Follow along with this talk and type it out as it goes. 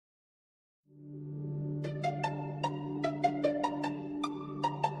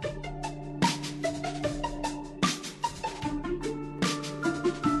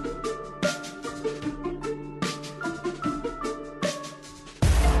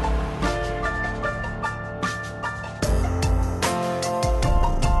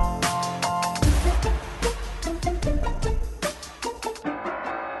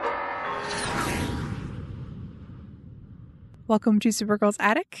Welcome to Supergirl's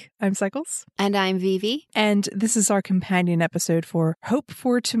Attic. I'm Cycles. And I'm Vivi. And this is our companion episode for Hope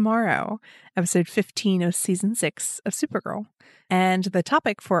for Tomorrow, episode 15 of season 6 of Supergirl. And the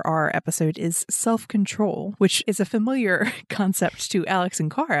topic for our episode is self-control, which is a familiar concept to Alex and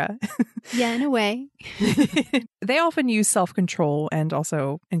Kara. Yeah, in a way. They often use self-control and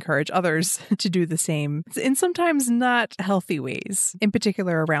also encourage others to do the same in sometimes not healthy ways, in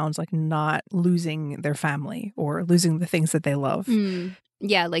particular around like not losing their family or losing the things that they love.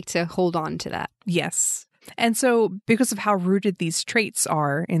 Yeah, like to hold on to that. Yes. And so because of how rooted these traits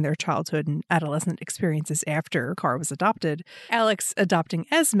are in their childhood and adolescent experiences after Kara was adopted, Alex adopting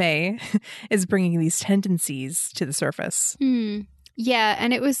Esme is bringing these tendencies to the surface. Yeah,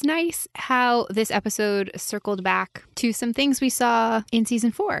 and it was nice how this episode circled back to some things we saw in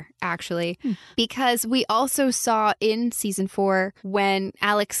season 4, actually, because we also saw in season 4 when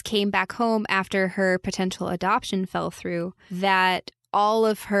Alex came back home after her potential adoption fell through that all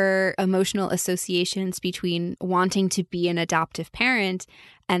of her emotional associations between wanting to be an adoptive parent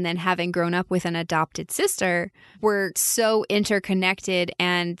and then having grown up with an adopted sister were so interconnected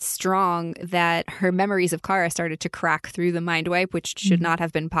and strong that her memories of Kara started to crack through the mind wipe, which should not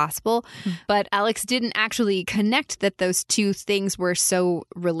have been possible. But Alex didn't actually connect that those two things were so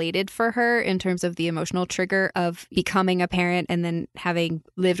related for her in terms of the emotional trigger of becoming a parent and then having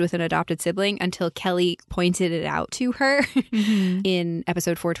lived with an adopted sibling until Kelly pointed it out to her in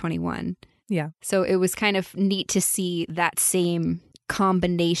episode 421. Yeah. So it was kind of neat to see that same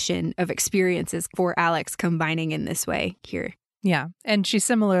combination of experiences for Alex combining in this way here. Yeah. And she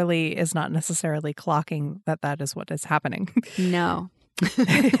similarly is not necessarily clocking that that is what is happening. No.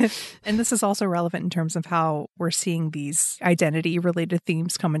 And this is also relevant in terms of how we're seeing these identity-related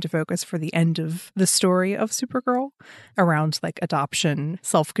themes come into focus for the end of the story of Supergirl around like adoption,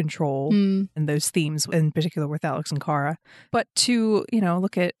 self-control, and those themes in particular with Alex and Kara. But to,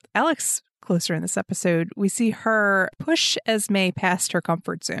 look at Alex closer in this episode, we see her push Esme past her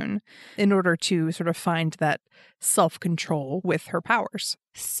comfort zone in order to sort of find that self-control with her powers.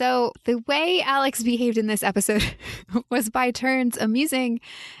 So the way Alex behaved in this episode was by turns amusing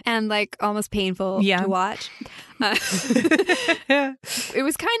and like almost painful to watch. It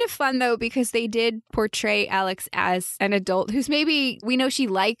was kind of fun though because they did portray Alex as an adult who's maybe, we know she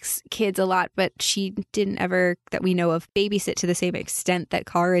likes kids a lot, but she didn't ever, that we know of, babysit to the same extent that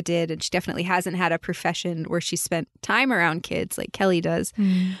Kara did, and she definitely hasn't had a profession where she spent time around kids like Kelly does.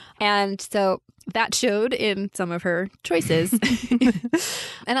 And so that showed in some of her choices.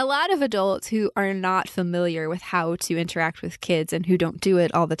 And a lot of adults who are not familiar with how to interact with kids and who don't do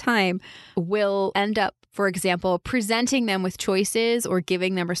it all the time will end up, for example, presenting them with choices or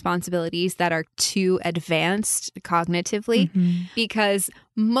giving them responsibilities that are too advanced cognitively, because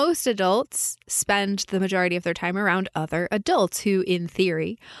most adults spend the majority of their time around other adults who, in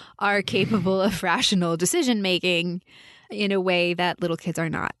theory, are capable of rational decision making in a way that little kids are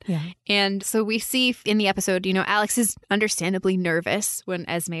not. Yeah. And so we see in the episode, Alex is understandably nervous when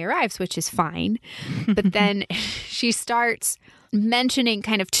Esme arrives, which is fine. But then she starts mentioning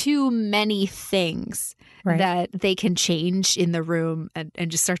kind of too many things that they can change in the room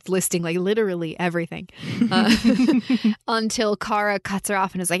and just starts listing like literally everything until Kara cuts her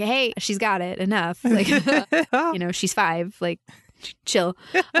off and is like, hey, she's got it. Enough. Like, she's 5. Like, chill.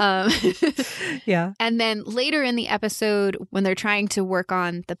 Yeah. And then later in the episode, when they're trying to work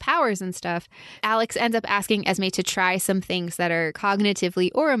on the powers and stuff, Alex ends up asking Esme to try some things that are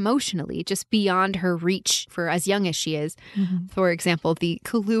cognitively or emotionally just beyond her reach for as young as she is. For example, the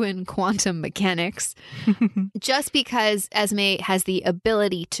Coluan quantum mechanics. Just because Esme has the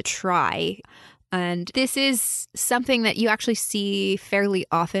ability to try. And this is something that you actually see fairly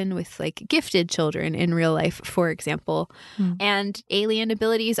often with like gifted children in real life, for example. And alien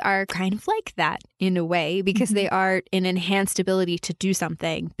abilities are kind of like that in a way because they are an enhanced ability to do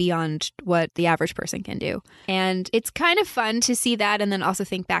something beyond what the average person can do. And it's kind of fun to see that and then also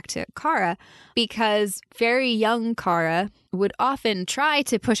think back to Kara because very young Kara would often try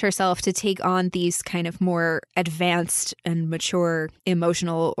to push herself to take on these kind of more advanced and mature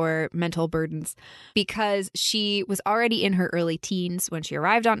emotional or mental burdens because she was already in her early teens when she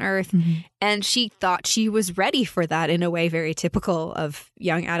arrived on Earth, and she thought she was ready for that in a way very typical of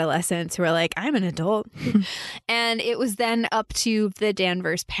young adolescents who are like, I'm an adult. And it was then up to the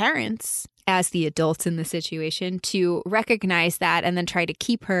Danvers parents as the adults in the situation to recognize that and then try to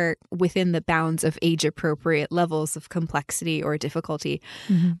keep her within the bounds of age-appropriate levels of complexity or difficulty,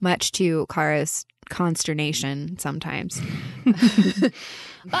 much to Kara's consternation sometimes.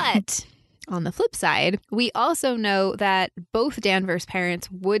 But On the flip side, we also know that both Danvers parents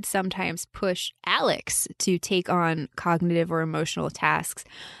would sometimes push Alex to take on cognitive or emotional tasks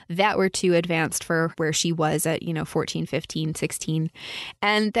that were too advanced for where she was at, 14, 15, 16,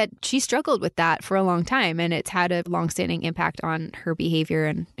 and that she struggled with that for a long time, and it's had a longstanding impact on her behavior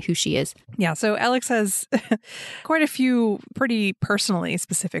and who she is. Yeah, so Alex has quite a few pretty personally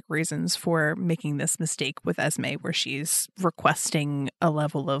specific reasons for making this mistake with Esme, where she's requesting a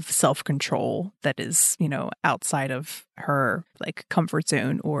level of self-control that is, outside of her comfort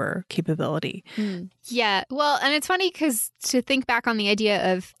zone or capability. Yeah. Well, and it's funny because to think back on the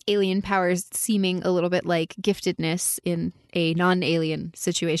idea of alien powers seeming a little bit like giftedness in a non-alien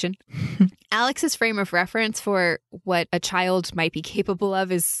situation, Alex's frame of reference for what a child might be capable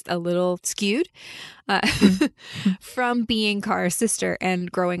of is a little skewed from being Kara's sister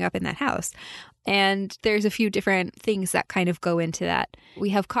and growing up in that house. And there's a few different things that kind of go into that. We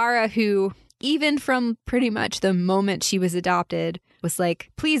have Kara, who, even from pretty much the moment she was adopted, was like,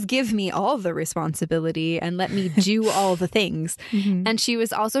 please give me all the responsibility and let me do all the things. And she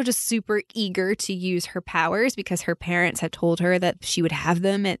was also just super eager to use her powers because her parents had told her that she would have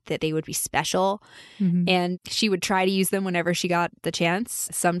them, that they would be special. And she would try to use them whenever she got the chance,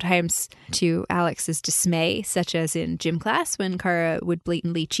 sometimes to Alex's dismay, such as in gym class when Kara would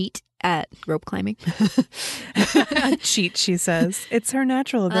blatantly cheat at rope climbing. Cheat, she says. It's her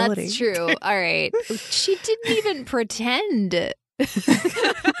natural ability. That's true. All right. She didn't even pretend.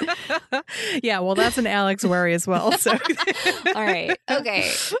 Yeah, well, that's an Alex worry as well. So, all right,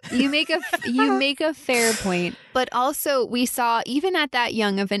 okay, you make a fair point, but also we saw even at that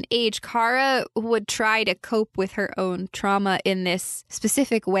young of an age, Kara would try to cope with her own trauma in this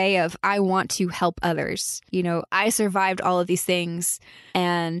specific way of I want to help others. I survived all of these things,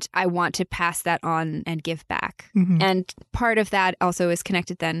 and I want to pass that on and give back. And part of that also is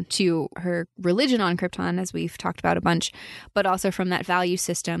connected then to her religion on Krypton, as we've talked about a bunch, but also from that value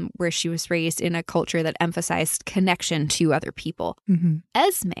system where she was raised in a culture that emphasized connection to other people.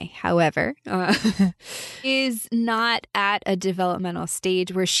 Esme, however, is not at a developmental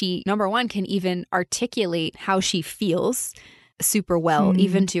stage where she, number one, can even articulate how she feels super well,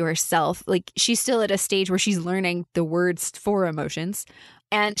 even to herself. She's still at a stage where she's learning the words for emotions.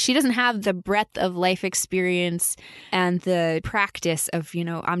 And she doesn't have the breadth of life experience and the practice of,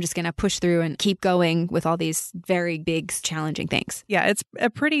 I'm just going to push through and keep going with all these very big, challenging things. Yeah, it's a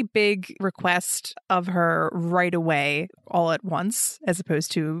pretty big request of her right away, all at once, as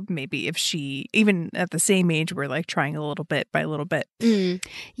opposed to maybe if she, even at the same age, we're trying a little bit by little bit.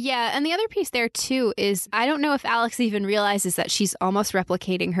 Yeah. And the other piece there, too, is I don't know if Alex even realizes that she's almost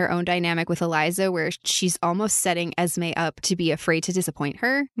replicating her own dynamic with Eliza, where she's almost setting Esme up to be afraid to disappoint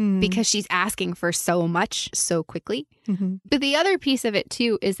her because she's asking for so much so quickly. But the other piece of it,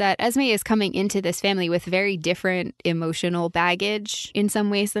 too, is that Esme is coming into this family with very different emotional baggage in some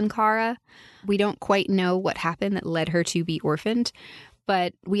ways than Kara. We don't quite know what happened that led her to be orphaned.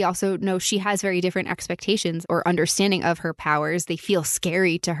 But we also know she has very different expectations or understanding of her powers. They feel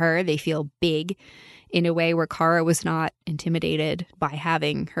scary to her. They feel big in a way where Kara was not intimidated by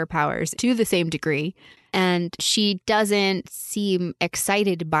having her powers to the same degree. And she doesn't seem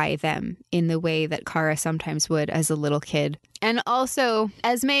excited by them in the way that Kara sometimes would as a little kid. And also,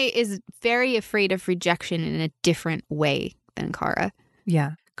 Esme is very afraid of rejection in a different way than Kara.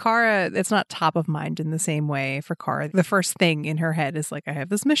 Yeah. Kara, it's not top of mind in the same way for Kara. The first thing in her head is I have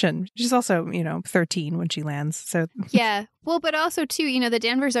this mission. She's also, 13 when she lands. So yeah. Well, but also too, the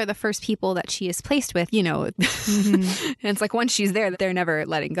Danvers are the first people that she is placed with, and it's once she's there, they're never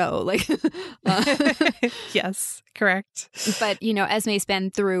letting go. Yes, correct. But, Esme's been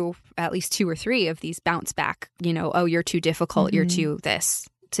through at least 2 or 3 of these bounce back, oh, you're too difficult. You're too this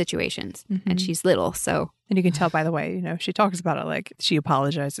situations. And she's little. So. And you can tell by the way, she talks about it she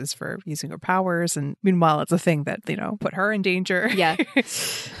apologizes for using her powers. And meanwhile, it's a thing that, put her in danger. Yeah.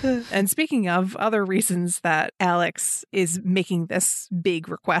 And speaking of other reasons that Alex is making this big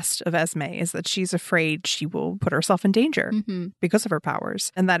request of Esme is that she's afraid she will put herself in danger because of her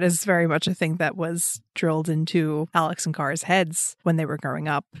powers. And that is very much a thing that was drilled into Alex and Kara's heads when they were growing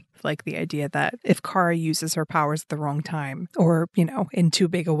up. The idea that if Kara uses her powers at the wrong time or, in too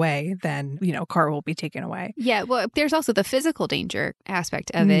big a way, then, Kara will be taken away. Yeah, well, there's also the physical danger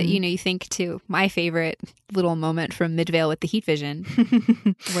aspect of it. You think to my favorite little moment from Midvale with the heat vision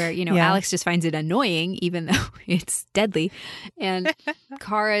where, Alex just finds it annoying, even though it's deadly. And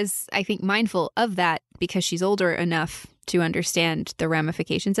Kara's, I think, mindful of that because she's older enough to understand the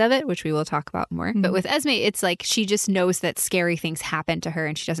ramifications of it, which we will talk about more. But with Esme, it's she just knows that scary things happen to her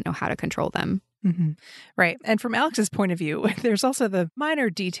and she doesn't know how to control them. Mm-hmm. Right. And from Alex's point of view, there's also the minor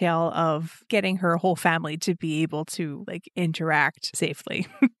detail of getting her whole family to be able to like interact safely.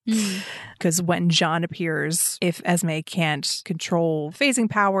 Because when Jean appears, if Esme can't control phasing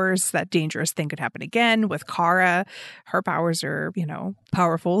powers, that dangerous thing could happen again. With Kara, her powers are,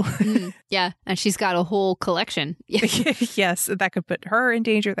 powerful. Yeah. And she's got a whole collection. Yes, that could put her in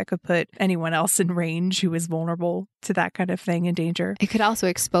danger. That could put anyone else in range who is vulnerable to that kind of thing in danger. It could also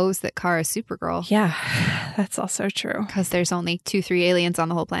expose that Kara's Supergirl. Yeah, that's also true. Because there's only 2-3 aliens on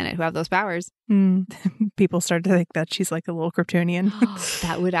the whole planet who have those powers. People start to think that she's like a little Kryptonian.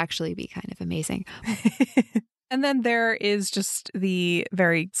 That would actually be kind of amazing. And then there is just the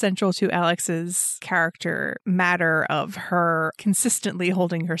very central to Alex's character matter of her consistently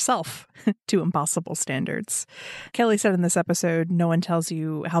holding herself to impossible standards. Kelly said in this episode, no one tells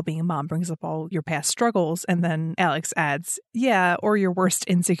you how being a mom brings up all your past struggles. And then Alex adds, yeah, or your worst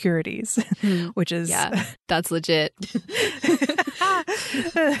insecurities, which is... Yeah, that's legit.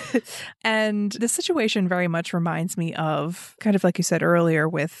 And the situation very much reminds me of, kind of like you said earlier,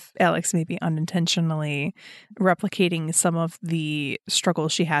 with Alex maybe unintentionally replicating some of the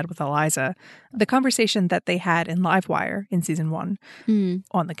struggles she had with Eliza. The conversation that they had in Livewire in season 1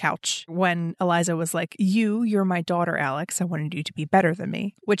 on the couch, when Eliza was like, you're my daughter, Alex. I wanted you to be better than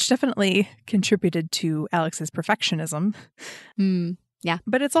me, which definitely contributed to Alex's perfectionism. Yeah.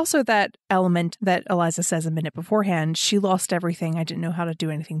 But it's also that element that Eliza says a minute beforehand. She lost everything. I didn't know how to do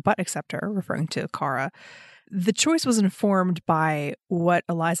anything but accept her, referring to Kara. The choice was informed by what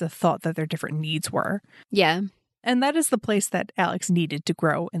Eliza thought that their different needs were. Yeah. And that is the place that Alex needed to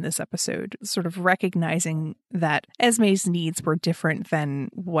grow in this episode, sort of recognizing that Esme's needs were different than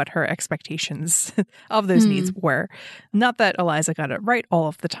what her expectations of those needs were. Not that Eliza got it right all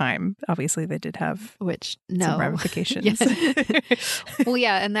of the time. Obviously, they did have some ramifications. Well,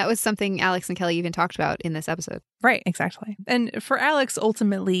 yeah, and that was something Alex and Kelly even talked about in this episode. Right, exactly. And for Alex,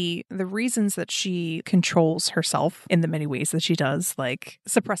 ultimately, the reasons that she controls herself in the many ways that she does, like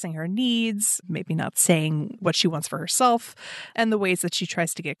suppressing her needs, maybe not saying what she wants for herself, and the ways that she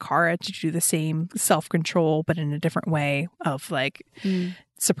tries to get Kara to do the same self-control, but in a different way of like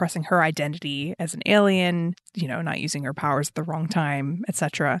suppressing her identity as an alien, not using her powers at the wrong time,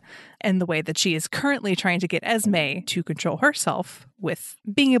 etc. And the way that she is currently trying to get Esme to control herself with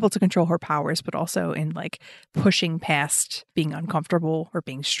being able to control her powers, but also in like pushing past being uncomfortable or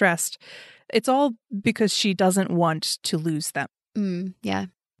being stressed. It's all because she doesn't want to lose them. Yeah.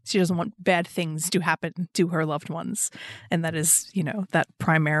 She doesn't want bad things to happen to her loved ones. And that is, that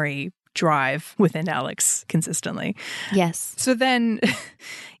primary drive within Alex consistently. Yes. So then,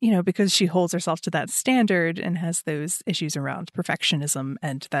 because she holds herself to that standard and has those issues around perfectionism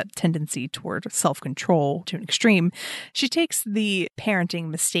and that tendency toward self-control to an extreme, she takes the parenting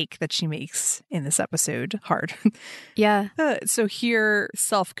mistake that she makes in this episode hard. Yeah. So here,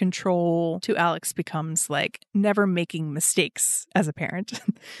 self-control to Alex becomes like never making mistakes as a parent.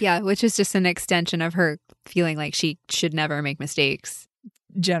 Yeah, which is just an extension of her feeling like she should never make mistakes.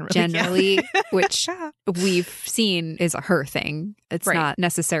 Generally, yeah. Which we've seen is her thing. It's not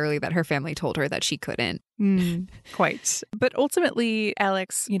necessarily that her family told her that she couldn't. Quite. But ultimately,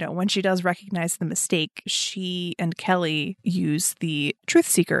 Alex, when she does recognize the mistake, she and Kelly use the Truth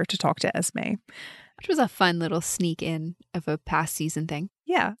Seeker to talk to Esme. Which was a fun little sneak in of a past season thing.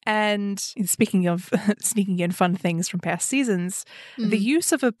 Yeah. And speaking of sneaking in fun things from past seasons, the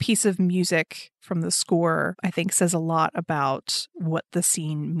use of a piece of music from the score, I think, says a lot about what the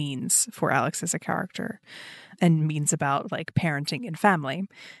scene means for Alex as a character and means about like parenting and family.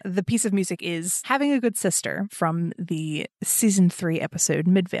 The piece of music is Having a Good Sister from the season 3 episode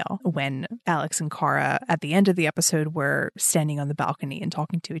Midvale, when Alex and Kara at the end of the episode were standing on the balcony and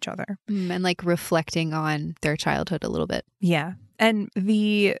talking to each other. And like reflecting on their childhood a little bit. Yeah. And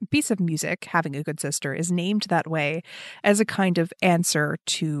the piece of music, Having a Good Sister, is named that way as a kind of answer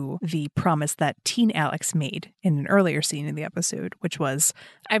to the promise that teen Alex made in an earlier scene in the episode, which was,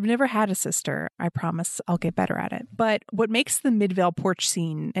 I've never had a sister. I promise I'll get better at it. But what makes the Midvale porch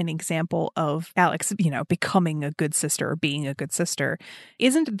scene an example of Alex, becoming a good sister or being a good sister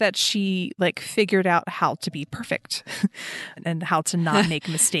isn't that she like figured out how to be perfect and how to not make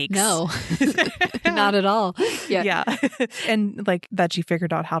mistakes. No, not at all. Yeah. And like that she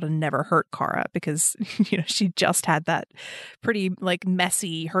figured out how to never hurt Kara because, she just had that pretty like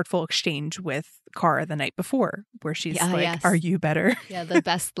messy, hurtful exchange with Kara the night before where she's Are you better? Yeah, the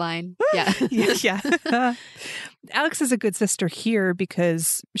best line. Yeah. Yeah. Alex is a good sister here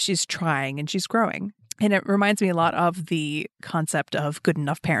because she's trying and she's growing. And it reminds me a lot of the concept of good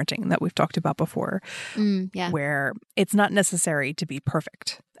enough parenting that we've talked about before, yeah. where it's not necessary to be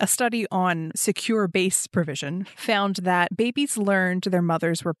perfect A study on secure base provision found that babies learned their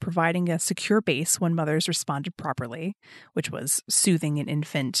mothers were providing a secure base when mothers responded properly, which was soothing an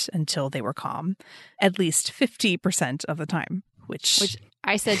infant until they were calm, at least 50% of the time, which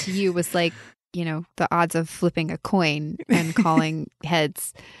I said to you was like, the odds of flipping a coin and calling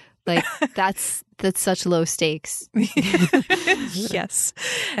heads. Like, that's such low stakes. Yes.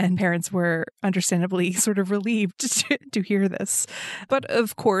 And parents were understandably sort of relieved to hear this. But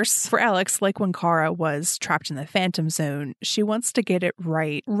of course, for Alex, like when Kara was trapped in the Phantom Zone, she wants to get it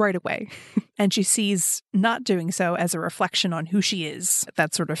right away. And she sees not doing so as a reflection on who she is,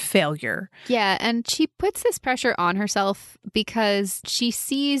 that sort of failure. Yeah, and she puts this pressure on herself because she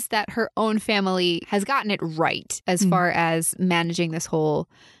sees that her own family has gotten it right as far as managing this whole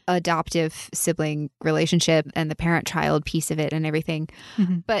adoptive sibling relationship and the parent-child piece of it and everything.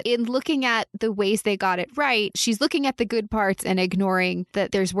 But in looking at the ways they got it right, she's looking at the good parts and ignoring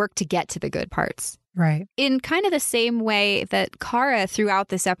that there's work to get to the good parts. Right. In kind of the same way that Kara throughout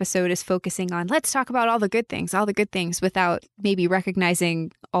this episode is focusing on, let's talk about all the good things without maybe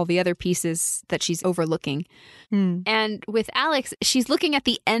recognizing all the other pieces that she's overlooking. And with Alex, she's looking at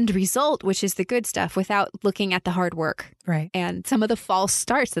the end result, which is the good stuff, without looking at the hard work. Right. And some of the false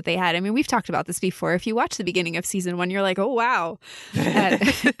starts that they had. I mean, we've talked about this before. If you watch the beginning of season 1, you're like, oh, wow, at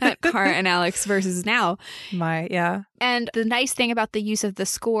Kara and Alex versus now. Yeah. And the nice thing about the use of the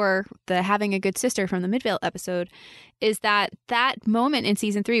score, the having a good sister from the Midvale episode, is that moment in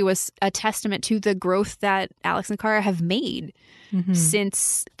season 3 was a testament to the growth that Alex and Kara have made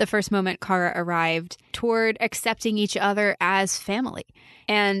since the first moment Kara arrived toward accepting each other as family.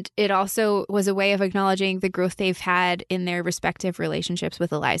 And it also was a way of acknowledging the growth they've had in their respective relationships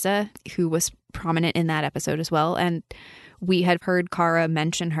with Eliza, who was prominent in that episode as well. And we had heard Kara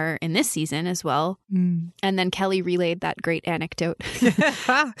mention her in this season as well. And then Kelly relayed that great anecdote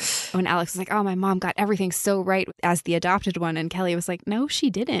when Alex was like, oh, my mom got everything so right as the adopted one. And Kelly was like, no, she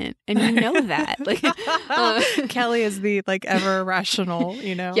didn't. And you know that. Kelly is the ever rational,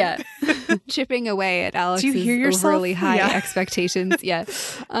 Yeah. Chipping away at Alex's overly high expectations. Yeah.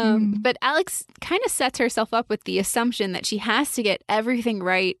 But Alex kind of sets herself up with the assumption that she has to get everything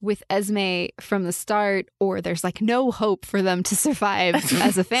right with Esme from the start, or there's no hope for them to survive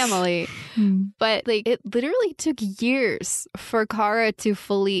as a family. But it literally took years for Kara to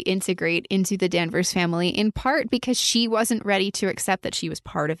fully integrate into the Danvers family, in part because she wasn't ready to accept that she was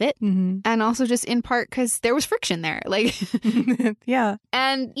part of it. And also just in part because there was friction there. Yeah.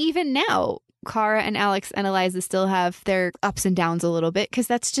 And even now, Kara and Alex and Eliza still have their ups and downs a little bit because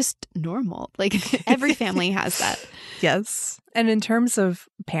that's just normal. Every family has that. Yes. And in terms of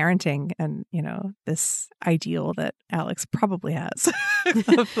parenting and, this ideal that Alex probably has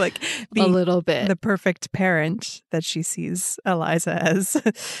of being a little bit the perfect parent that she sees Eliza as,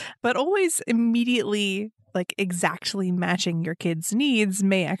 but always immediately exactly matching your kid's needs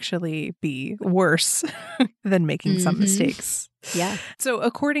may actually be worse than making some mistakes. Yeah. So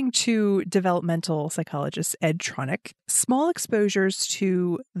according to developmental psychologist Ed Tronick, small exposures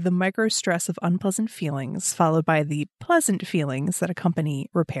to the microstress of unpleasant feelings followed by the pleasant feelings that accompany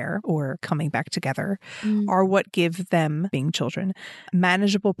repair or coming back together are what give them, being children,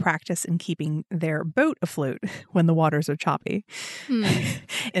 manageable practice in keeping their boat afloat when the waters are choppy.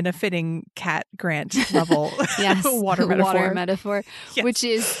 In a fitting Cat Grant level water metaphor. Yes. Which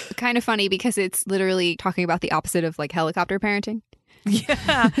is kind of funny because it's literally talking about the opposite of helicopter parenting.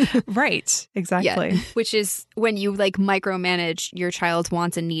 Yeah, right. Exactly. Yeah. Which is when you micromanage your child's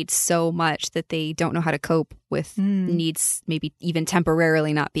wants and needs so much that they don't know how to cope with needs maybe even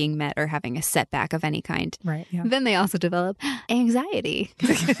temporarily not being met or having a setback of any kind. Right. Yeah. Then they also develop anxiety.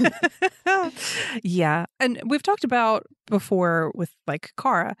 Yeah. And we've talked about before with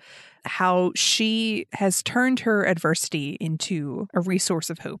Kara, how she has turned her adversity into a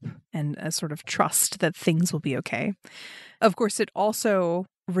resource of hope and a sort of trust that things will be okay. Of course, it also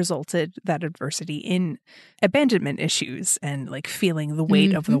resulted, that adversity, in abandonment issues and feeling the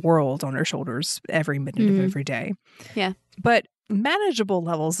weight of the world on her shoulders every minute of every day. Yeah. But manageable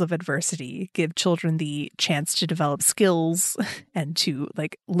levels of adversity give children the chance to develop skills and to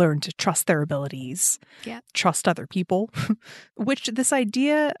learn to trust their abilities, trust other people, which this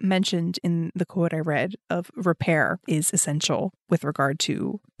idea mentioned in the quote I read of repair is essential with regard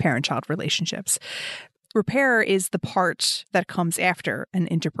to parent-child relationships. Repair is the part that comes after an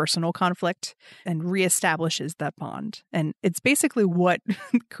interpersonal conflict and reestablishes that bond. And it's basically what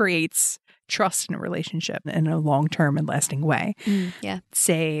creates trust in a relationship in a long-term and lasting way. Yeah.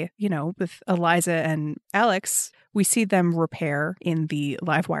 Say, with Eliza and Alex, we see them repair in the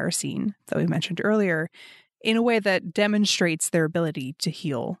live wire scene that we mentioned earlier. in a way that demonstrates their ability to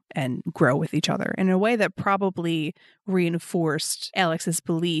heal and grow with each other, in a way that probably reinforced Alex's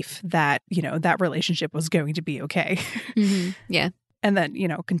belief that, that relationship was going to be okay. Yeah. And then,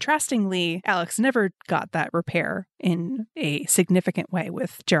 contrastingly, Alex never got that repair in a significant way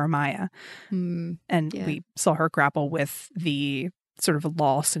with Jeremiah. And we saw her grapple with the sort of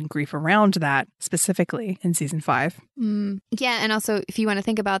loss and grief around that specifically in season 5. Yeah. And also, if you want to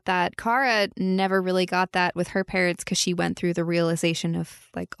think about that, Kara never really got that with her parents because she went through the realization of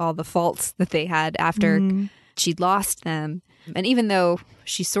like all the faults that they had after she'd lost them. And even though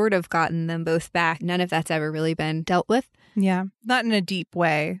she's sort of gotten them both back, none of that's ever really been dealt with. Yeah, not in a deep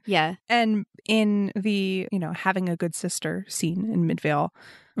way. Yeah. And in the, having a good sister scene in Midvale,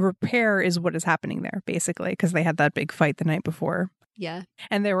 repair is what is happening there, basically, because they had that big fight the night before. Yeah.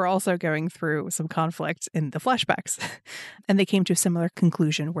 And they were also going through some conflict in the flashbacks. And they came to a similar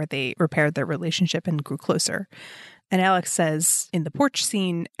conclusion where they repaired their relationship and grew closer. And Alex says in the porch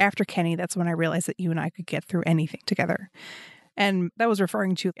scene, after Kenny, that's when I realized that you and I could get through anything together. And that was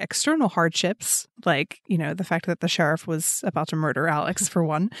referring to external hardships, like, the fact that the sheriff was about to murder Alex, for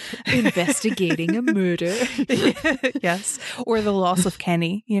one. Investigating a murder. Yes. Or the loss of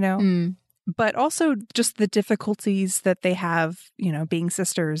Kenny, But also just the difficulties that they have, being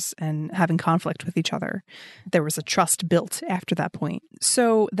sisters and having conflict with each other. There was a trust built after that point.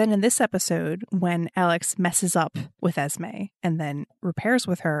 So then in this episode, when Alex messes up with Esme and then repairs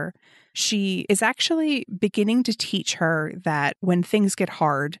with her, she is actually beginning to teach her that when things get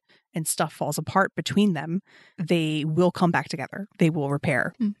hard and stuff falls apart between them, they will come back together. They will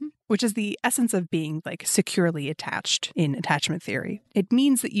repair. Which is the essence of being like securely attached in attachment theory. It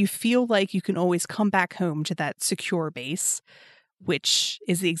means that you feel like you can always come back home to that secure base, which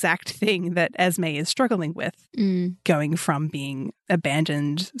is the exact thing that Esme is struggling with, going from being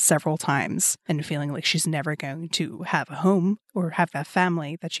abandoned several times and feeling like she's never going to have a home or have that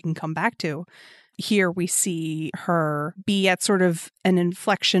family that she can come back to. Here we see her be at sort of an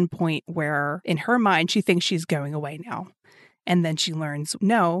inflection point where in her mind, she thinks she's going away now. And then she learns,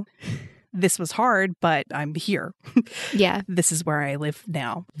 no, this was hard, but I'm here. Yeah. This is where I live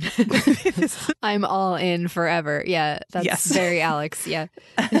now. I'm all in forever. Yeah. That's very Alex. Yeah.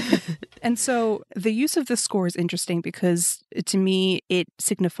 And so the use of the score is interesting because to me, it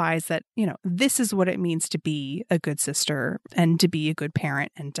signifies that, this is what it means to be a good sister and to be a good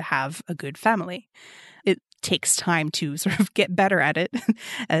parent and to have a good family. It takes time to sort of get better at it,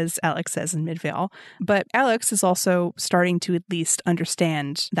 as Alex says in Midvale. But Alex is also starting to at least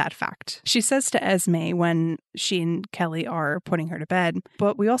understand that fact. She says to Esme when she and Kelly are putting her to bed,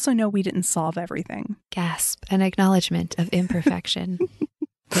 but we also know we didn't solve everything. Gasp, an acknowledgement of imperfection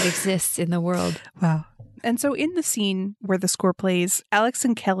that exists in the world. Wow. And so in the scene where the score plays, Alex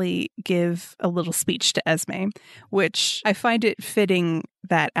and Kelly give a little speech to Esme, which I find it fitting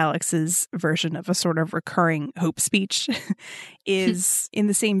that Alex's version of a sort of recurring hope speech is in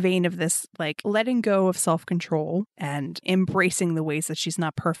the same vein of this, like letting go of self-control and embracing the ways that she's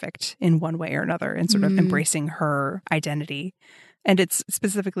not perfect in one way or another and sort of embracing her identity. And it's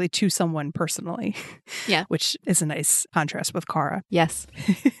specifically to someone personally. Yeah. Which is a nice contrast with Kara. Yes.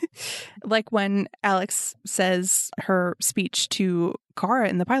 Like when Alex says her speech to Kara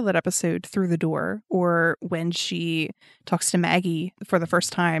in the pilot episode through the door, or when she talks to Maggie for the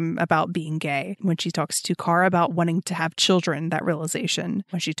first time about being gay, when she talks to Kara about wanting to have children, that realization,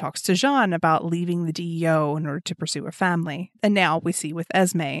 when she talks to Jean about leaving the DEO in order to pursue a family. And now we see with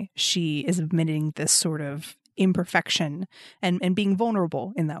Esme, she is admitting this sort of imperfection and being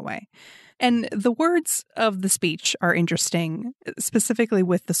vulnerable in that way. And the words of the speech are interesting, specifically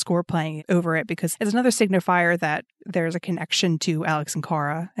with the score playing over it, because it's another signifier that there's a connection to Alex and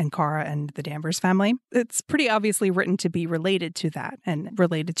Kara and the Danvers family. It's pretty obviously written to be related to that and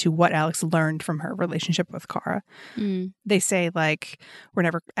related to what Alex learned from her relationship with Kara. They say, like, we're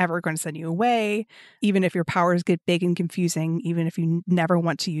never ever going to send you away, even if your powers get big and confusing, even if you never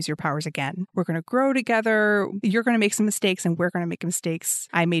want to use your powers again. We're going to grow together. You're going to make some mistakes and we're going to make mistakes.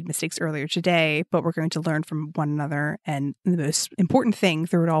 I made mistakes earlier today, but we're going to learn from one another. And the most important thing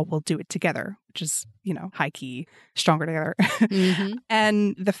through it all, we'll do it together, which is, high key, stronger together.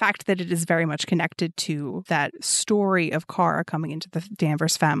 And the fact that it is very much connected to that story of Kara coming into the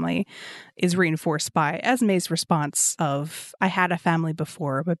Danvers family is reinforced by Esme's response of, I had a family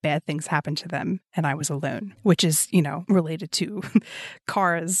before, but bad things happened to them and I was alone, which is, related to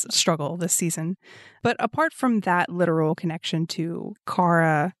Kara's struggle this season. But apart from that literal connection to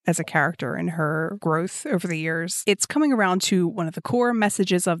Kara as a character and her growth over the years, it's coming around to one of the core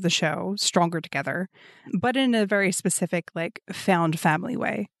messages of the show, Stronger Together, but in a very specific, like, found family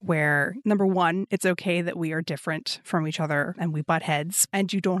way, where, number one, it's okay that we are different from each other and we butt heads,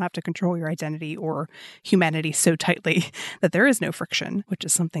 and you don't have to control your identity or humanity so tightly that there is no friction, which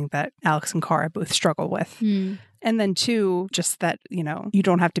is something that Alex and Kara both struggle with. And then two, just that, you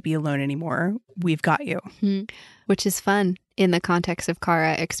don't have to be alone anymore. We've got you. Which is fun in the context of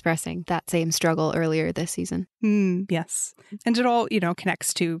Kara expressing that same struggle earlier this season. Yes. And it all,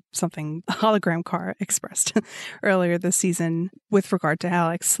 connects to something hologram Kara expressed earlier this season with regard to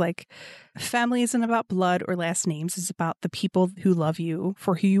Alex. Like, family isn't about blood or last names. It's about the people who love you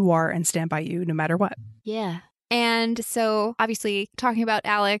for who you are and stand by you no matter what. Yeah. And so, obviously, talking about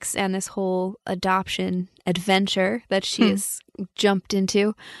Alex and this whole adoption adventure that she has jumped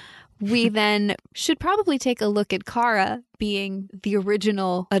into, we then should probably take a look at Kara being the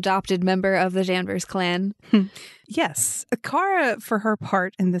original adopted member of the Danvers clan. Yes. Kara, for her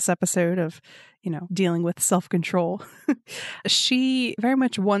part in this episode of, dealing with self-control, she very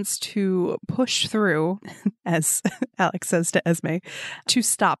much wants to push through, as Alex says to Esme, to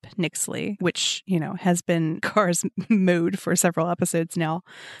stop Nyxly, which, has been Kara's mood for several episodes now,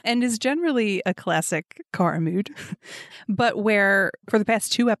 and is generally a classic Kara mood. But where, for the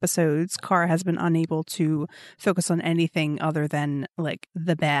past 2 episodes, Kara has been unable to focus on anything other than, like,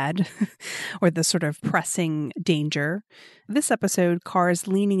 the bad or the sort of pressing danger. This episode, Kara's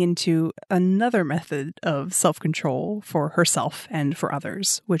leaning into another method of self-control for herself and for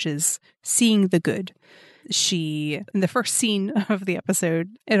others, which is seeing the good. She, in the first scene of the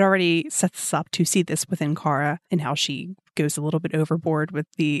episode, it already sets us up to see this within Kara and how she goes a little bit overboard with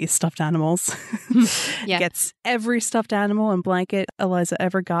the stuffed animals. Gets every stuffed animal and blanket Eliza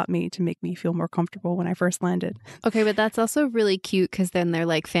ever got me to make me feel more comfortable when I first landed. Okay, but that's also really cute because then they're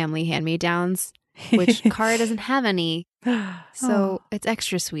like family hand-me-downs, which Kara doesn't have any. So it's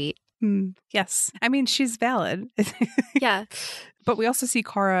extra sweet. Yes. I mean, she's valid. Yeah. But we also see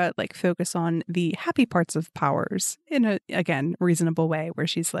Kara, like, focus on the happy parts of powers in a, again, reasonable way, where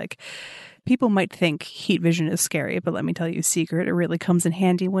she's like, people might think heat vision is scary, but let me tell you a secret. It really comes in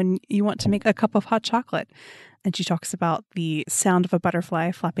handy when you want to make a cup of hot chocolate. And she talks about the sound of a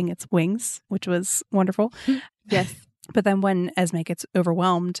butterfly flapping its wings, which was wonderful. Yes. But then when Esme gets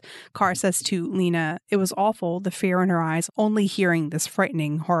overwhelmed, Kara says to Lena, it was awful, the fear in her eyes, only hearing this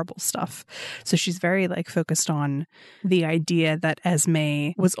frightening, horrible stuff. So she's very, like, focused on the idea that Esme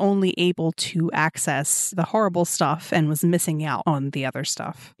was only able to access the horrible stuff and was missing out on the other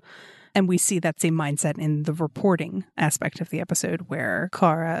stuff. And we see that same mindset in the reporting aspect of the episode, where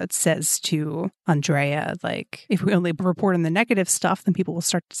Kara says to Andrea, like, if we only report on the negative stuff, then people will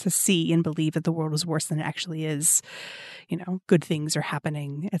start to see and believe that the world is worse than it actually is. Good things are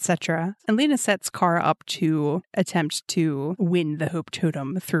happening, etc. And Lena sets Kara up to attempt to win the Hope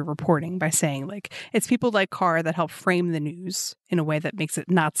Totem through reporting by saying, like, it's people like Kara that help frame the news in a way that makes it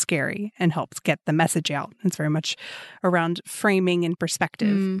not scary and helps get the message out. It's very much around framing and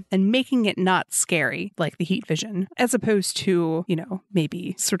perspective and making it not scary, like the heat vision, as opposed to,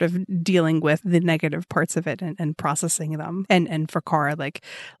 maybe sort of dealing with the negative parts of it and processing them. And for Kara, like,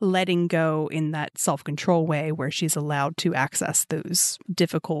 letting go in that self-control way where she's allowed to access those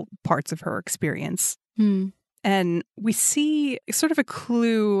difficult parts of her experience. And we see sort of a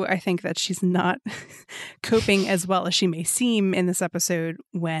clue, I think, that she's not coping as well as she may seem in this episode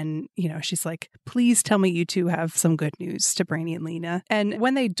when, she's like, please tell me you two have some good news to Brainy and Lena. And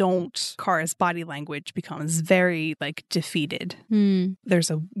when they don't, Kara's body language becomes very, like, defeated. There's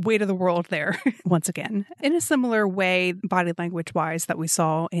a weight of the world there, once again. In a similar way, body language-wise, that we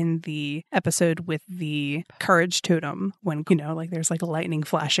saw in the episode with the courage totem, when, there's, like, lightning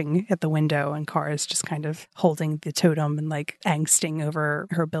flashing at the window and Kara's just kind of holding the totem and, like, angsting over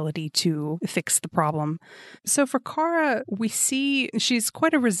her ability to fix the problem. So for Kara, we see she's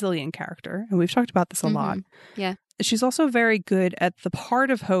quite a resilient character, and we've talked about this a lot. Yeah. She's also very good at the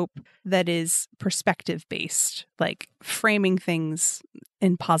part of hope that is perspective based, like framing things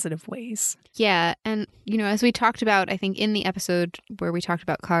in positive ways. Yeah. And, as we talked about, I think in the episode where we talked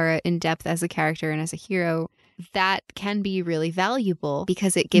about Kara in depth as a character and as a hero, that can be really valuable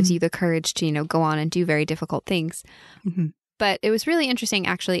because it gives you the courage to, go on and do very difficult things. But it was really interesting,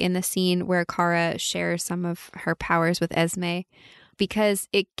 actually, in the scene where Kara shares some of her powers with Esme, because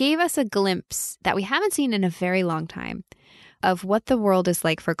it gave us a glimpse that we haven't seen in a very long time of what the world is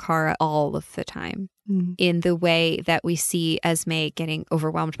like for Kara all of the time. In the way that we see Esme getting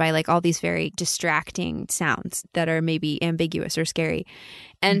overwhelmed by like all these very distracting sounds that are maybe ambiguous or scary.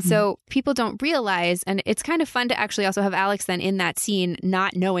 And so people don't realize, and it's kind of fun to actually also have Alex then in that scene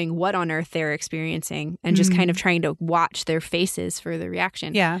not knowing what on earth they're experiencing and just kind of trying to watch their faces for the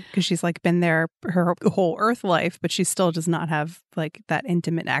reaction. Yeah, because she's like been there her whole Earth life, but she still does not have like that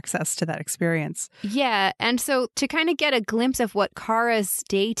intimate access to that experience. Yeah, and so to kind of get a glimpse of what Kara's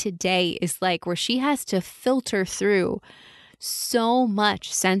day-to-day is like, where she has to filter through so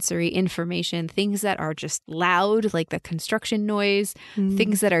much sensory information, things that are just loud, like the construction noise,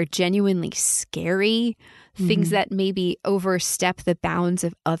 things that are genuinely scary, things that maybe overstep the bounds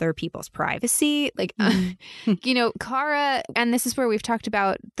of other people's privacy. Like, you know, Kara, and this is where we've talked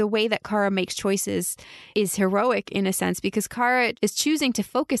about the way that Kara makes choices is heroic in a sense, because Kara is choosing to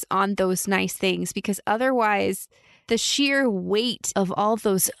focus on those nice things, because otherwise the sheer weight of all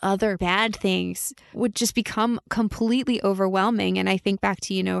those other bad things would just become completely overwhelming. And I think back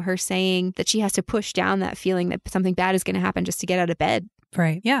to, you know, her saying that she has to push down that feeling that something bad is going to happen just to get out of bed.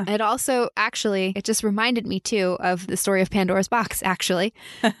 Right. Yeah. It also actually, it just reminded me too of the story of Pandora's box, actually,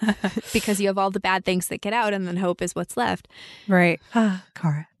 because you have all the bad things that get out and then hope is what's left. Right.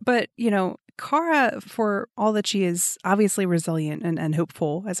 Kara. But, you know, Kara, for all that she is obviously resilient and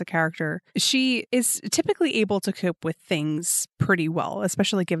hopeful as a character, she is typically able to cope with things pretty well,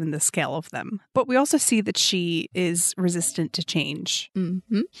 especially given the scale of them. But we also see that she is resistant to change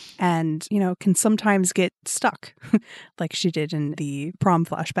and, you know, can sometimes get stuck like she did in the prom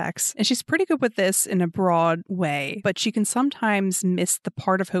flashbacks. And she's pretty good with this in a broad way, but she can sometimes miss the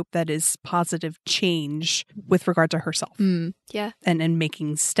part of hope that is positive change with regard to herself. Yeah. And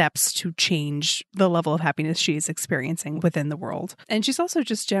making steps to change the level of happiness she's experiencing within the world. And she's also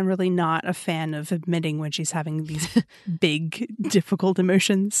just generally not a fan of admitting when she's having these big, difficult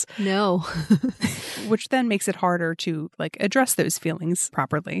emotions. No. Which then makes it harder to like address those feelings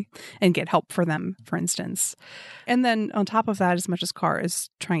properly and get help for them, for instance. And then on top of that, as much as Kara is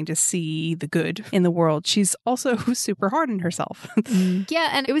trying to see the good in the world, she's also super hard on herself. Yeah.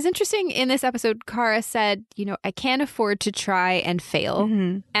 And it was interesting in this episode, Kara said, you know, I can't afford to try and fail.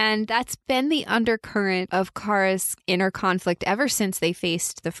 And that's been the undercurrent of Kara's inner conflict ever since they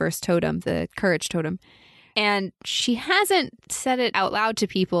faced the first totem, the courage totem. And she hasn't said it out loud to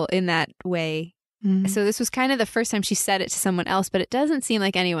people in that way. So this was kind of the first time she said it to someone else, but it doesn't seem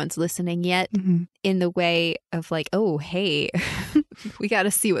like anyone's listening yet in the way of like, oh, hey, we got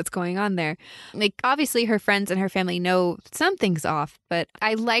to see what's going on there. Like, obviously her friends and her family know something's off, but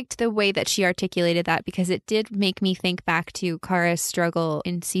I liked the way that she articulated that because it did make me think back to Kara's struggle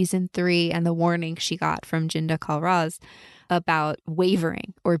in season 3 and the warning she got from Jinda Kalraz about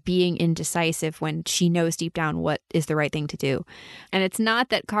wavering or being indecisive when she knows deep down what is the right thing to do. And it's not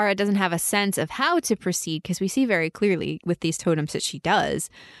that Kara doesn't have a sense of how to proceed, because we see very clearly with these totems that she does,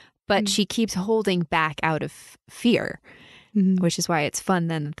 but she keeps holding back out of fear, which is why it's fun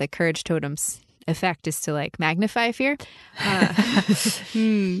then that the courage totem's effect is to like magnify fear.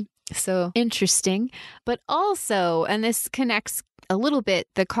 So interesting. But also, and this connects a little bit,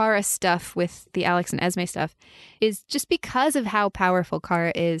 the Kara stuff with the Alex and Esme stuff is just because of how powerful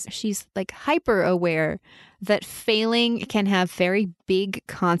Kara is. She's like hyper aware that failing can have very big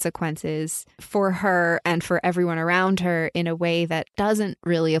consequences for her and for everyone around her in a way that doesn't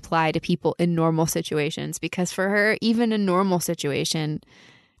really apply to people in normal situations. Because for her, even a normal situation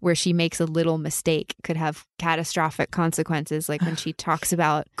where she makes a little mistake could have catastrophic consequences, like when she talks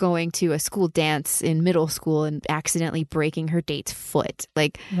about going to a school dance in middle school and accidentally breaking her date's foot.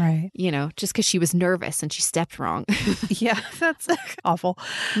 Like, you know, just because she was nervous and she stepped wrong. Yeah, that's awful.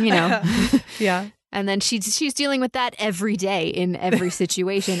 You know? Yeah. And then she's dealing with that every day in every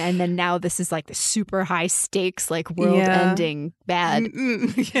situation. And then now this is like the super high stakes, like world ending bad.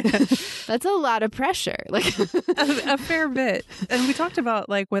 That's a lot of pressure. Like a fair bit. And we talked about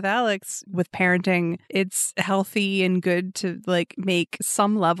like with Alex, with parenting, it's healthy and good to like make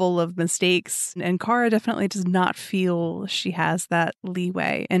some level of mistakes. And Kara definitely does not feel she has that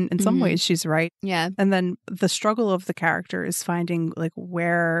leeway. And in some ways she's right. Yeah. And then the struggle of the character is finding like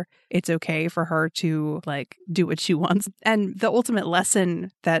where it's okay for her to like do what she wants. And the ultimate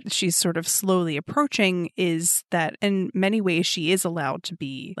lesson that she's sort of slowly approaching is that in many ways she is allowed to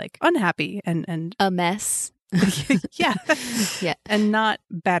be like unhappy and a mess. Yeah. Yeah. And not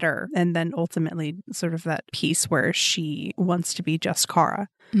better. And then ultimately sort of that piece where she wants to be just Kara.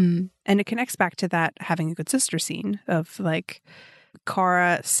 And it connects back to that having a good sister scene of like,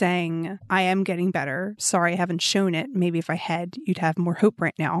 Kara saying, I am getting better. Sorry I haven't shown it. Maybe if I had, you'd have more hope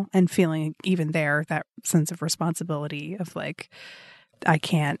right now. And feeling even there, that sense of responsibility of like, I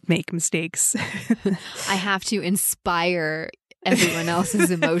can't make mistakes. I have to inspire everyone else's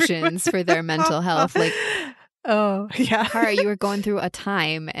emotions for their mental health. Like, oh, yeah. Kara, you were going through a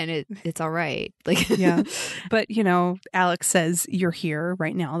time and it's all right. Like, yeah. But, you know, Alex says, you're here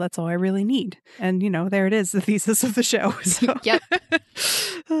right now. That's all I really need. And, you know, there it is, the thesis of the show. So. Yep.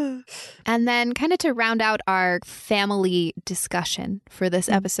 And then kind of to round out our family discussion for this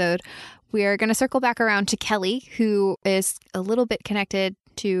episode, we are going to circle back around to Kelly, who is a little bit connected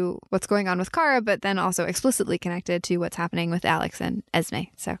to what's going on with Kara, but then also explicitly connected to what's happening with Alex and Esme.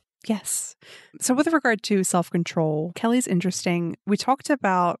 So, yes. So with regard to self-control, Kelly's interesting. We talked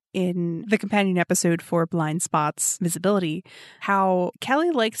about in the companion episode for Blind Spot's visibility, how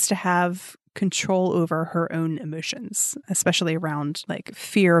Kelly likes to have control over her own emotions, especially around like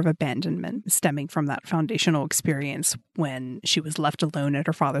fear of abandonment stemming from that foundational experience when she was left alone at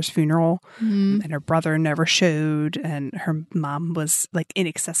her father's funeral and her brother never showed and her mom was like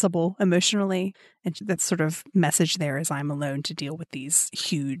inaccessible emotionally. And that sort of message there is I'm alone to deal with these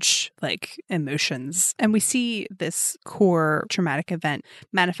huge like emotions. And we see this core traumatic event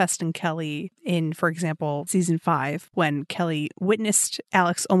manifest in Kelly in, for example, season 5, when Kelly witnessed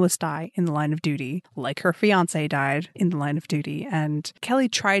Alex almost die in the line of duty, like her fiance died in the line of duty. And Kelly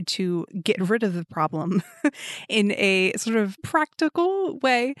tried to get rid of the problem in a sort of practical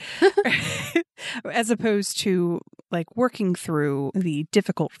way, as opposed to like working through the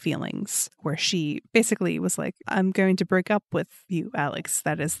difficult feelings where she basically was like, I'm going to break up with you, Alex.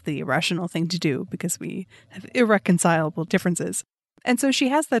 That is the rational thing to do because we have irreconcilable differences. And so she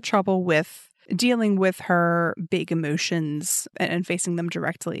has that trouble with dealing with her big emotions and facing them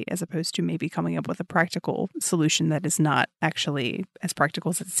directly, as opposed to maybe coming up with a practical solution that is not actually as practical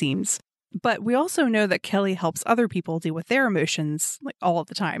as it seems. But we also know that Kelly helps other people deal with their emotions like all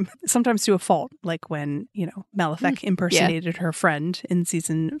the time, sometimes to a fault, like when, you know, Malefak impersonated her friend in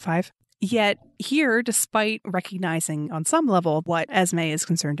season 5. Yet here, despite recognizing on some level what Esme is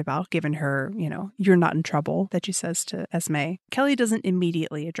concerned about, given her, you know, you're not in trouble that she says to Esme, Kelly doesn't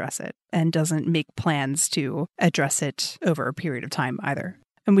immediately address it and doesn't make plans to address it over a period of time either.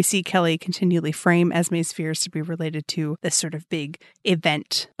 And we see Kelly continually frame Esme's fears to be related to this sort of big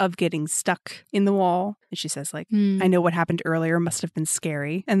event of getting stuck in the wall. And she says, like, I know what happened earlier must have been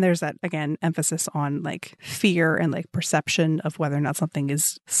scary. And there's that, again, emphasis on like fear and like perception of whether or not something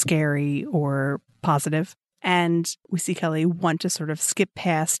is scary or positive. And we see Kelly want to sort of skip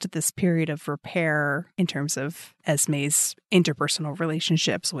past this period of repair in terms of Esme's interpersonal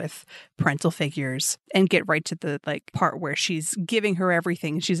relationships with parental figures and get right to the like part where she's giving her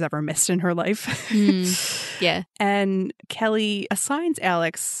everything she's ever missed in her life. Yeah. And Kelly assigns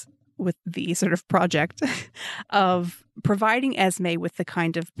Alex with the sort of project of providing Esme with the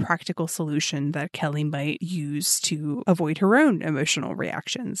kind of practical solution that Kelly might use to avoid her own emotional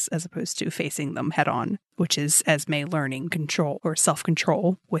reactions as opposed to facing them head on, which is Esme learning control or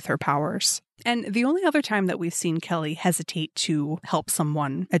self-control with her powers. And the only other time that we've seen Kelly hesitate to help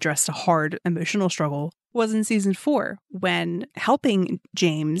someone address a hard emotional struggle was in season 4, when helping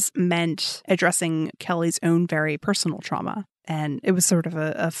James meant addressing Kelly's own very personal trauma. And it was sort of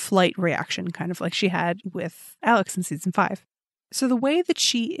a flight reaction, kind of like she had with Alex in season 5. So the way that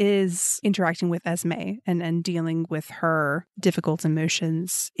she is interacting with Esme and dealing with her difficult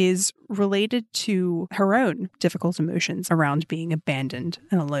emotions is related to her own difficult emotions around being abandoned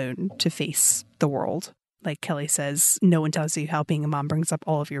and alone to face the world. Like Kelly says, no one tells you how being a mom brings up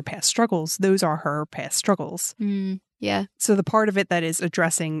all of your past struggles. Those are her past struggles. Yeah. So the part of it that is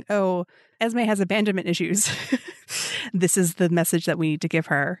addressing, oh, Esme has abandonment issues. This is the message that we need to give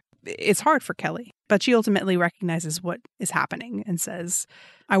her. It's hard for Kelly, but she ultimately recognizes what is happening and says,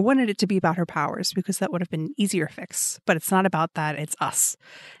 I wanted it to be about her powers because that would have been easier fix, but it's not about that. It's us.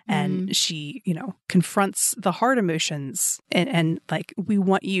 And she, you know, confronts the hard emotions and like, we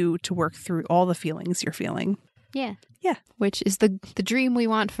want you to work through all the feelings you're feeling. Yeah. Yeah. Which is the dream we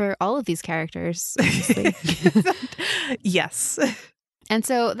want for all of these characters, honestly. Yes. And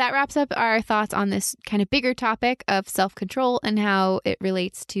so that wraps up our thoughts on this kind of bigger topic of self-control and how it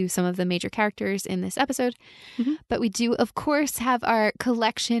relates to some of the major characters in this episode. But we do, of course, have our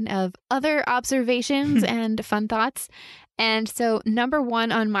collection of other observations and fun thoughts. And so number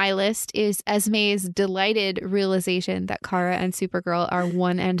 1 on my list is Esme's delighted realization that Kara and Supergirl are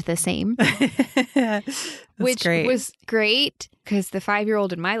one and the same. Which was great because the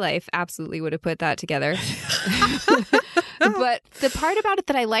 5-year-old in my life absolutely would have put that together. But the part about it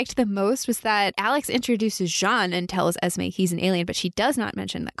that I liked the most was that Alex introduces Jean and tells Esme he's an alien, but she does not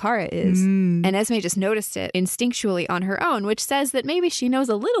mention that Kara is. And Esme just noticed it instinctually on her own, which says that maybe she knows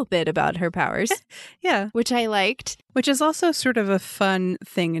a little bit about her powers. Yeah. Which I liked. Which is also sort of a fun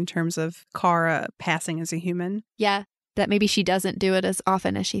thing in terms of Kara passing as a human. Yeah. That maybe she doesn't do it as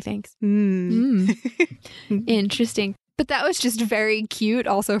often as she thinks. Interesting. But that was just very cute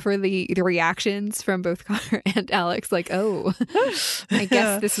also for the reactions from both Connor and Alex. Like, oh, I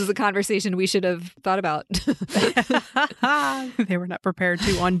guess this was a conversation we should have thought about. They were not prepared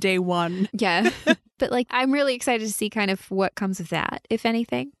to on day one. Yeah. But like, I'm really excited to see kind of what comes of that, if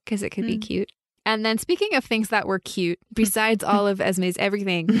anything, because it could be cute. And then speaking of things that were cute, besides all of Esme's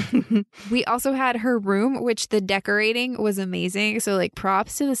everything, we also had her room, which the decorating was amazing. So like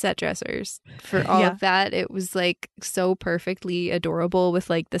props to the set dressers for all of that. It was like so perfectly adorable with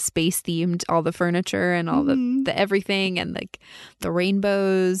like the space themed, all the furniture and all the everything and like the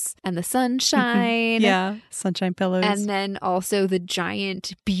rainbows and the sunshine. Yeah, sunshine pillows. And then also the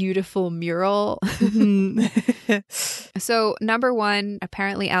giant, beautiful mural. So number one,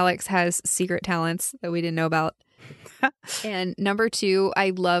 apparently Alex has secret talents that we didn't know about. And number two, I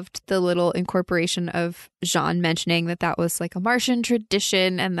loved the little incorporation of Jean mentioning that that was like a Martian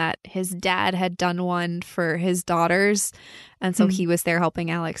tradition and that his dad had done one for his daughters. And so he was there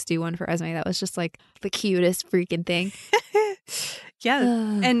helping Alex do one for Esme. That was just like the cutest freaking thing. Yeah.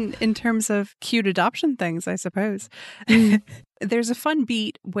 And in terms of cute adoption things, I suppose, there's a fun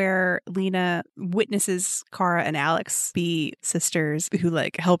beat where Lena witnesses Kara and Alex be sisters who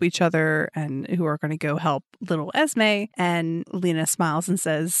like help each other and who are going to go help little Esme. And Lena smiles and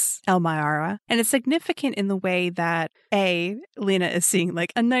says, Elmira. And it's significant in the way that Lena is seeing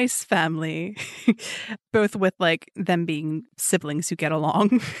like a nice family, both with like them being siblings who get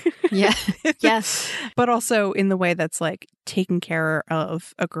along. Yeah. Yes. But also in the way that's like taking care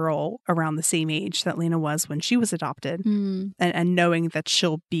of a girl around the same age that Lena was when she was adopted and knowing that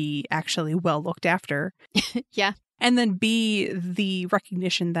she'll be actually well looked after. Yeah. And then B, the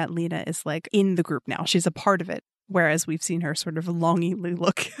recognition that Lena is like in the group now. She's a part of it. Whereas we've seen her sort of longingly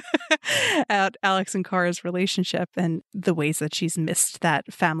look at Alex and Kara's relationship and the ways that she's missed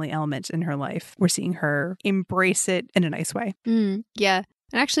that family element in her life. We're seeing her embrace it in a nice way. Yeah.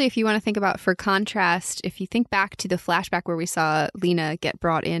 And actually, if you want to think about for contrast, if you think back to the flashback where we saw Lena get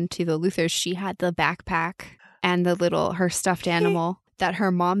brought into the Luthers, she had the backpack and her stuffed animal that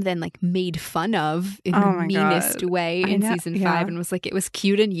her mom then like made fun of in the meanest way in season 5 and was like, it was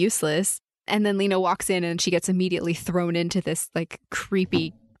cute and useless. And then Lena walks in and she gets immediately thrown into this like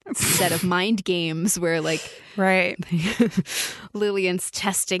creepy set of mind games where like Lillian's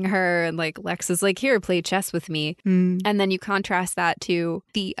testing her and like Lex is like, here, play chess with me. And then you contrast that to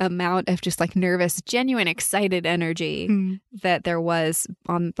the amount of just like nervous, genuine, excited energy that there was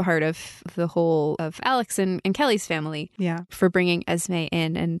on the part of the whole of Alex and Kelly's family for bringing Esme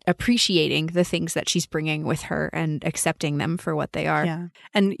in and appreciating the things that she's bringing with her and accepting them for what they are. Yeah.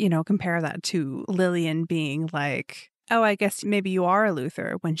 And, you know, compare that to Lillian being like, oh, I guess maybe you are a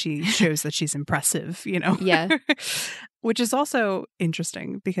Luther when she shows that she's impressive, you know? Yeah. Which is also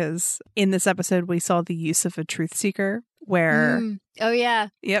interesting because in this episode, we saw the use of a truth seeker where... Oh, yeah.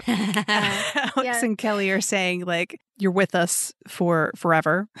 Yep. Alex and Kelly are saying, like, you're with us for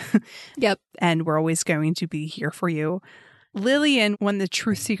forever. Yep. And we're always going to be here for you. Lillian, when the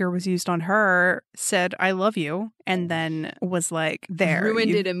truth seeker was used on her, said, I love you, and then was like, there.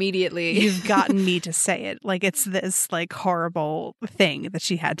 Ruined it immediately. You've gotten me to say it. Like, it's this, like, horrible thing that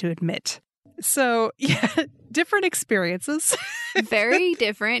she had to admit. So, yeah, different experiences. Very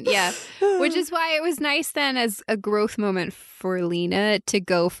different, yeah. Which is why it was nice then as a growth moment for Lena to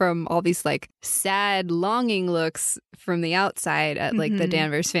go from all these, like, sad, longing looks from the outside at, like, the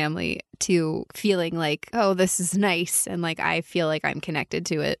Danvers family to feeling like, oh, this is nice. And, like, I feel like I'm connected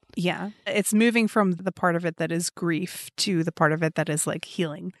to it. Yeah. It's moving from the part of it that is grief to the part of it that is, like,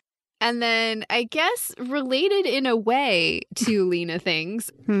 healing. And then I guess related in a way to Lena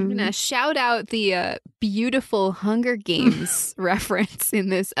things, I'm going to shout out the beautiful Hunger Games reference in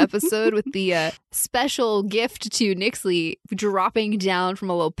this episode with the special gift to Nixley dropping down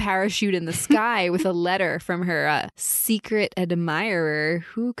from a little parachute in the sky with a letter from her secret admirer.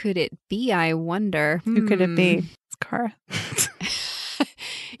 Who could it be, I wonder? Who could it be? It's Kara.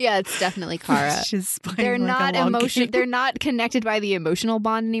 Yeah, it's definitely Kara. They're like not they're not connected by the emotional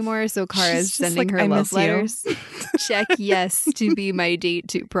bond anymore, so Kara's sending her love letters. Check yes to be my date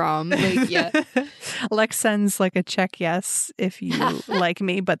to prom. Like, yeah. Lex sends like a check yes if you like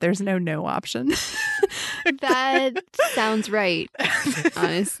me, but there's no option. That sounds right.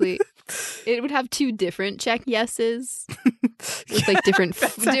 Honestly. It would have two different check yeses. with like different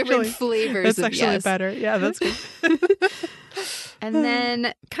flavors. That's actually better. Yeah, that's good. And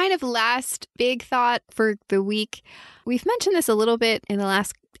then kind of last big thought for the week. We've mentioned this a little bit in the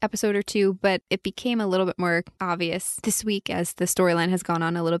last episode or two, but it became a little bit more obvious this week as the storyline has gone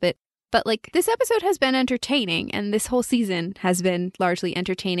on a little bit. But like this episode has been entertaining and this whole season has been largely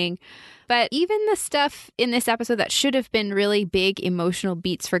entertaining. But even the stuff in this episode that should have been really big emotional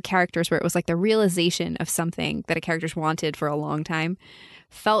beats for characters where it was like the realization of something that a character's wanted for a long time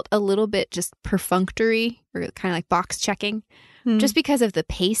felt a little bit just perfunctory or kind of like box checking just because of the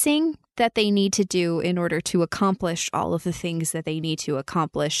pacing that they need to do in order to accomplish all of the things that they need to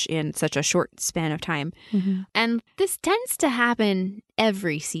accomplish in such a short span of time. And this tends to happen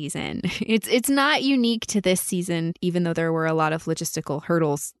every season. It's not unique to this season, even though there were a lot of logistical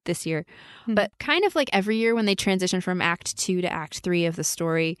hurdles this year. But kind of like every year when they transition from Act 2 to Act 3 of the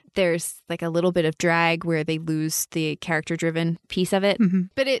story, there's like a little bit of drag where they lose the character-driven piece of it.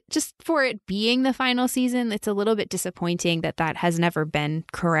 But it just for it being the final season, it's a little bit disappointing that that has never been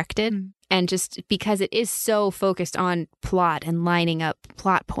corrected. And just because it is so focused on plot and lining up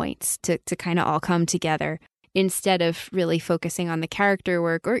plot points to kind of all come together instead of really focusing on the character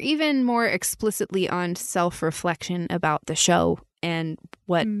work or even more explicitly on self-reflection about the show and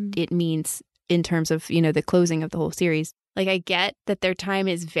what it means in terms of, you know, the closing of the whole series. Like, I get that their time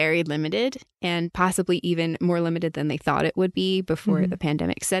is very limited and possibly even more limited than they thought it would be before the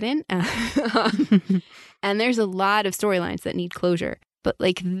pandemic set in. And there's a lot of storylines that need closure. But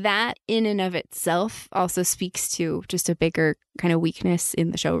like that in and of itself also speaks to just a bigger kind of weakness in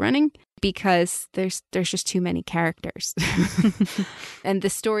the show running because there's just too many characters. And the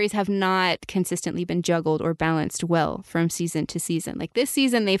stories have not consistently been juggled or balanced well from season to season. Like this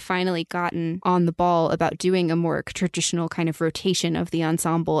season, they've finally gotten on the ball about doing a more traditional kind of rotation of the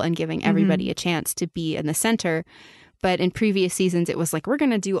ensemble and giving everybody a chance to be in the center. But in previous seasons, it was like, we're going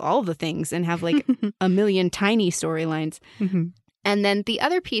to do all the things and have like a million tiny storylines. And then the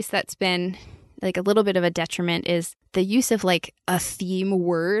other piece that's been like a little bit of a detriment is the use of like a theme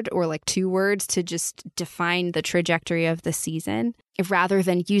word or like two words to just define the trajectory of the season rather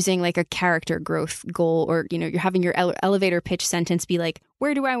than using like a character growth goal or, you know, you're having your elevator pitch sentence be like,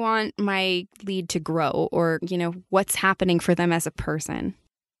 where do I want my lead to grow? Or, you know, what's happening for them as a person?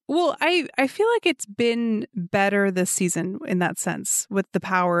 Well, I feel like it's been better this season in that sense with the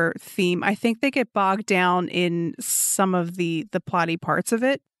power theme. I think they get bogged down in some of the plotty parts of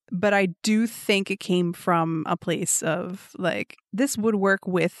it, but I do think it came from a place of like, this would work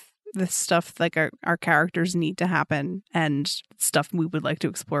with the stuff like our characters need to happen and stuff we would like to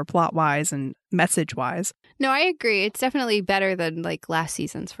explore plot-wise and message-wise. No, I agree. It's definitely better than like last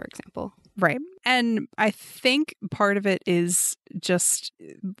season's, for example. Right. And I think part of it is just,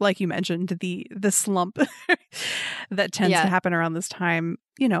 like you mentioned, the slump that tends to happen around this time.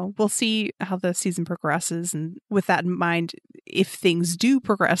 You know, we'll see how the season progresses. And with that in mind, if things do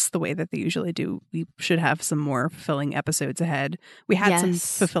progress the way that they usually do, we should have some more fulfilling episodes ahead. We had some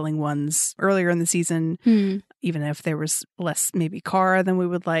fulfilling ones earlier in the season, even if there was less maybe Kara than we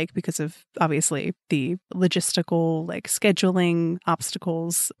would like because of obviously the logistical, like scheduling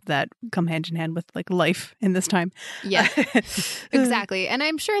obstacles that come hand in hand with like life in this time. Yeah, exactly. And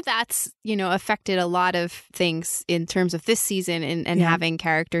I'm sure that's, you know, affected a lot of things in terms of this season and having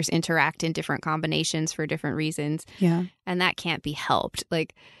characters interact in different combinations for different reasons. Yeah. And that can't be helped.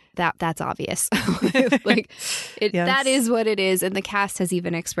 Like that's obvious. Like that is what it is. And the cast has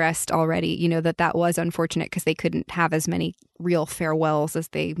even expressed already, you know, that was unfortunate because they couldn't have as many real farewells as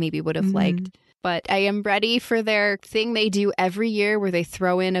they maybe would have liked. But I am ready for their thing they do every year where they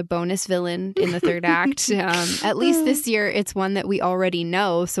throw in a bonus villain in the third act. At least this year, it's one that we already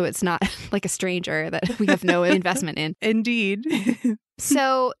know. So it's not like a stranger that we have no investment in. Indeed.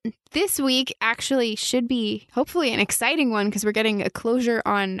 So this week actually should be hopefully an exciting one because we're getting a closure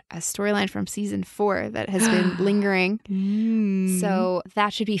on a storyline from season 4 that has been lingering. So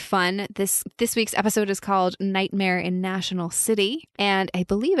that should be fun. This week's episode is called Nightmare in National City. And I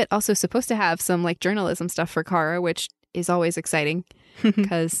believe it also supposed to have some like journalism stuff for Kara, which is always exciting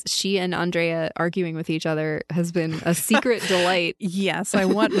because she and Andrea arguing with each other has been a secret delight. Yes, I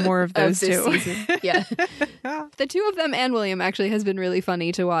want more of those two. Yeah. The two of them and William actually has been really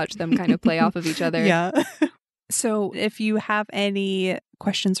funny to watch them kind of play off of each other. Yeah. So if you have any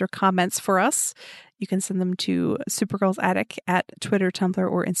questions or comments for us, you can send them to Supergirls Attic at Twitter, Tumblr,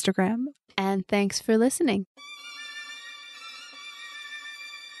 or Instagram. And thanks for listening.